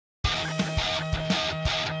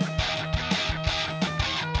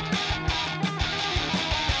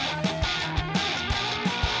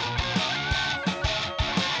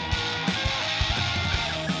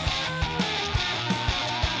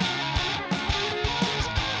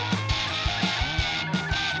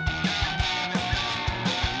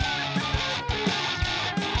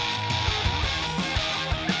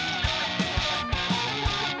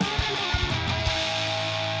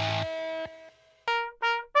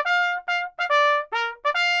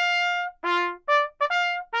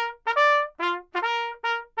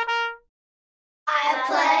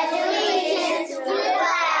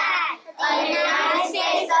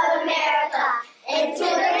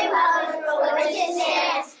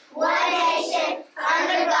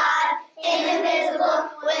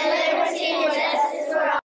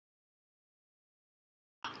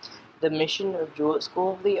The mission of Jewett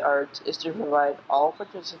School of the Arts is to provide all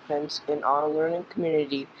participants in our learning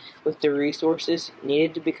community with the resources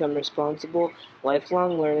needed to become responsible,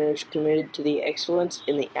 lifelong learners committed to the excellence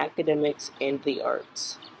in the academics and the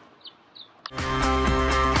arts.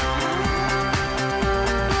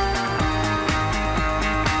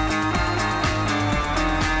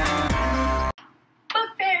 Book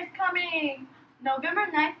fair is coming November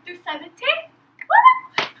 9th through 17th.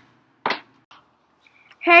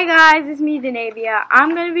 Hey guys, it's me, Denavia.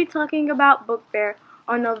 I'm going to be talking about book fair.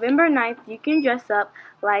 On November 9th, you can dress up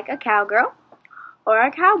like a cowgirl or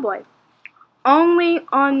a cowboy. Only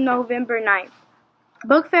on November 9th.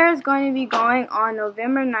 Book fair is going to be going on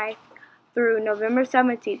November 9th through November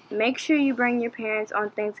 17th. Make sure you bring your parents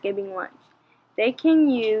on Thanksgiving lunch. They can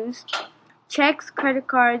use checks, credit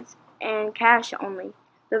cards, and cash only.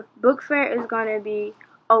 The book fair is going to be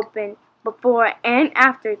open before and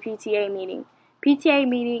after PTA meeting. PTA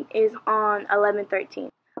meeting is on 11/13.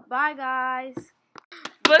 Bye, guys.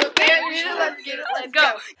 Book fair, let's get it, let's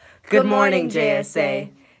go. Good morning,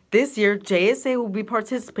 JSA. This year, JSA will be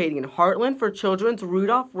participating in Heartland for Children's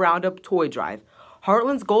Rudolph Roundup Toy Drive.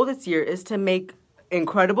 Heartland's goal this year is to make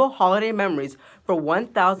incredible holiday memories for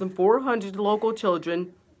 1,400 local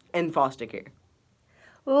children in foster care.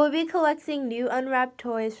 We will be collecting new unwrapped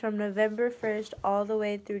toys from November 1st all the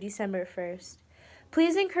way through December 1st.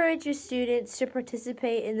 Please encourage your students to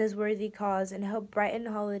participate in this worthy cause and help brighten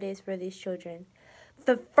holidays for these children.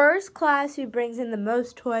 The first class who brings in the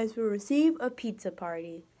most toys will receive a pizza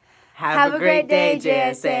party. Have a great day,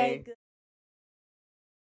 JSA.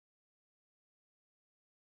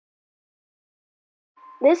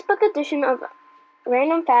 This book edition of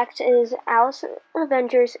Random Facts is Alice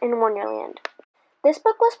Adventures in Wonderland. This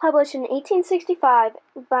book was published in 1865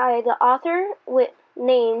 by the author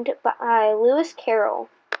named by Lewis Carroll.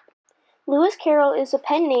 Lewis Carroll is a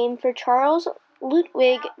pen name for Charles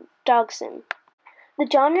Ludwig Dodgson. The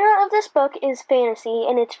genre of this book is fantasy,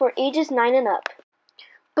 and it's for ages 9 and up.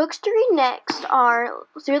 Books to read next are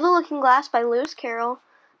Through the Looking Glass by Lewis Carroll,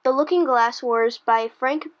 The Looking Glass Wars by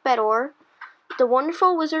Frank Bedore, The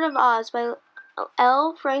Wonderful Wizard of Oz by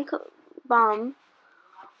L. Frank Baum,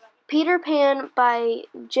 Peter Pan by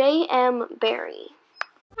J. M. Barrie.